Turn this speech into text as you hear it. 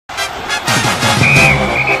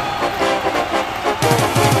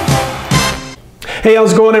Hey,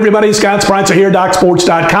 how's it going, everybody? Scott Spreitzer here,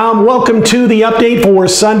 DocSports.com. Welcome to the update for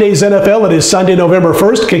Sunday's NFL. It is Sunday, November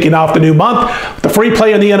 1st, kicking off the new month. The free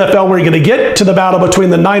play in the NFL, we're going to get to the battle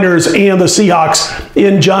between the Niners and the Seahawks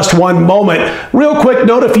in just one moment. Real quick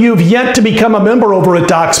note, if you've yet to become a member over at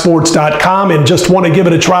DocSports.com and just want to give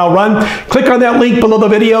it a trial run, click on that link below the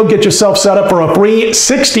video, get yourself set up for a free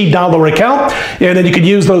 $60 account, and then you can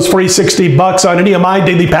use those free $60 on any of my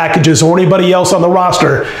daily packages or anybody else on the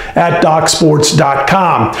roster at DocSports.com.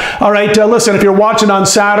 All right, listen, if you're watching on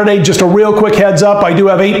Saturday, just a real quick heads up, I do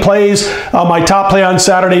have 8 plays. My top play on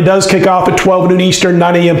Saturday does kick off at 12 noon Eastern,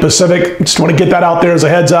 9 a.m. Pacific. Just want to get that out there as a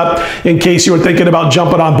heads up in case you were thinking about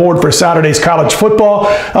jumping on board for Saturday's college football.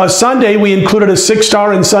 Sunday, we included a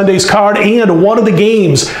 6-star in Sunday's card, and one of the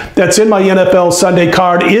games that's in my NFL Sunday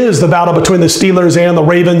card is the battle between the Steelers and the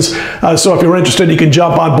Ravens. So if you're interested, you can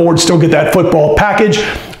jump on board, still get that football package.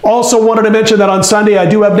 Also wanted to mention that on Sunday I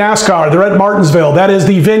do have NASCAR. They're at Martinsville. That is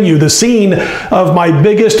the venue, the scene of my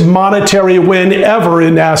biggest monetary win ever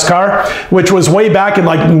in NASCAR, which was way back in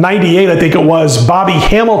like 98, I think it was. Bobby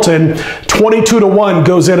Hamilton, 22-1,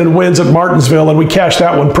 goes in and wins at Martinsville, and we cashed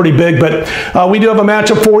that one pretty big. But we do have a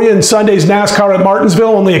matchup for you in Sunday's NASCAR at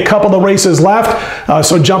Martinsville. Only a couple of races left,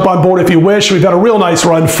 so jump on board if you wish. We've had a real nice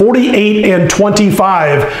run.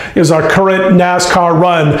 48-25 is our current NASCAR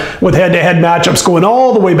run, with head-to-head matchups going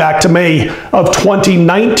all the way back to May of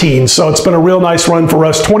 2019. So it's been a real nice run for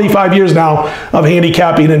us. 25 years now of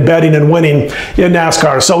handicapping and betting and winning in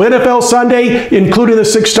NASCAR. So NFL Sunday, including the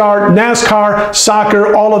 6-star, NASCAR,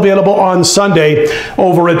 soccer, all available on Sunday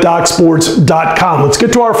over at DocSports.com. Let's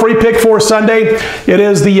get to our free pick for Sunday. It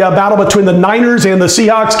is the battle between the Niners and the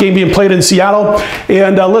Seahawks, game being played in Seattle.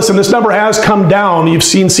 And listen, this number has come down. You've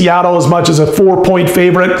seen Seattle as much as a 4-point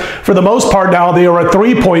favorite. For the most part now, they are a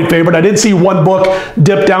 3-point favorite. I did see one book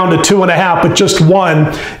dip down to 2.5, but just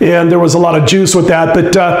one, and there was a lot of juice with that.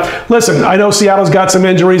 But listen, I know Seattle's got some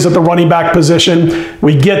injuries at the running back position.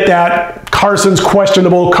 We get that. Carson's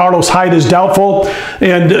questionable. Carlos Hyde is doubtful,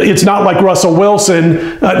 and it's not like Russell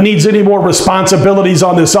Wilson needs any more responsibilities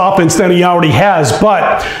on this offense than he already has,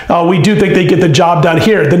 but we do think they get the job done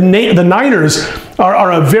here. The Niners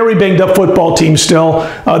are a very banged-up football team still.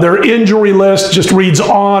 Their injury list just reads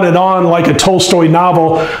on and on like a Tolstoy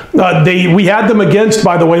novel. We had them against,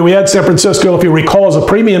 by the way, we had San Francisco, if you recall, as a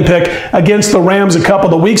premium pick against the Rams a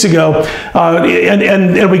couple of weeks ago,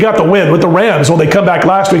 and we got the win with the Rams. Well, they come back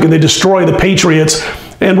last week and they destroy the Patriots.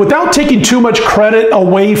 And without taking too much credit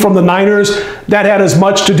away from the Niners, that had as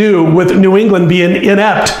much to do with New England being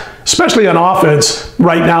inept, especially on offense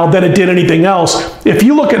right now, than it did anything else. If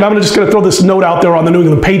you look at, I'm just going to throw this note out there on the New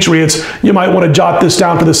England Patriots, you might want to jot this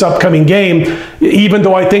down for this upcoming game. Even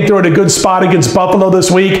though I think they're in a good spot against Buffalo this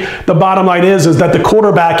week, the bottom line is that the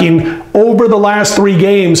quarterbacking over the last 3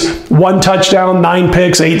 games, 1 touchdown, 9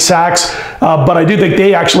 picks, 8 sacks, but I do think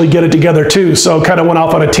they actually get it together too. So kind of went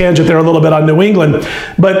off on a tangent there a little bit on New England.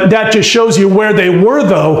 But that just shows you where they were,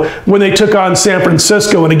 though, when they took on San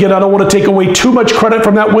Francisco. And again, I don't want to take away too much credit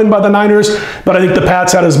from that win by the Niners, but I think the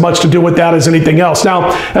Pats had as much to do with that as anything else.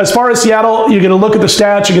 Now, as far as Seattle, you're going to look at the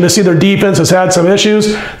stats, you're going to see their defense has had some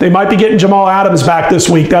issues. They might be getting Jamal Adams back this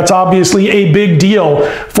week. That's obviously a big deal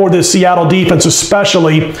for the Seattle defense,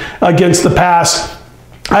 especially against the pass.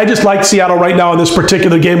 I just like Seattle right now in this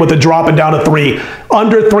particular game with it dropping down to 3.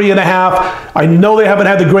 Under 3.5. I know they haven't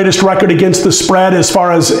had the greatest record against the spread as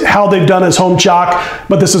far as how they've done as home chalk,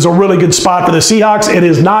 but this is a really good spot for the Seahawks. It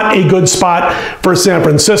is not a good spot for San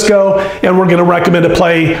Francisco, and we're going to recommend a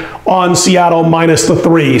play on Seattle minus the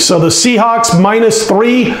 3. So the Seahawks minus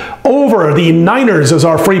 3 over the Niners is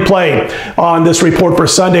our free play on this report for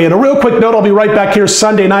Sunday. And a real quick note, I'll be right back here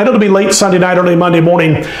Sunday night. It'll be late Sunday night, early Monday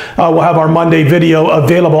morning. We'll have our Monday video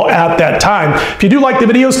available at that time. If you do like the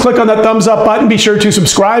videos, click on that thumbs up button. Be sure to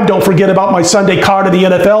subscribe. Don't forget about my Sunday card of the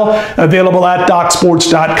NFL, available at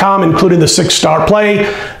DocSports.com, including the 6-star play.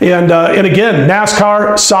 And again,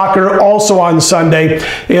 NASCAR, soccer, also on Sunday.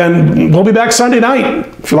 And we'll be back Sunday night.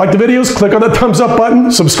 If you like the videos, click on the thumbs up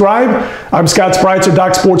button, subscribe. I'm Scott Spreitzer,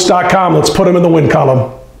 DocSports.com. Let's put them in the win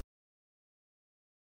column.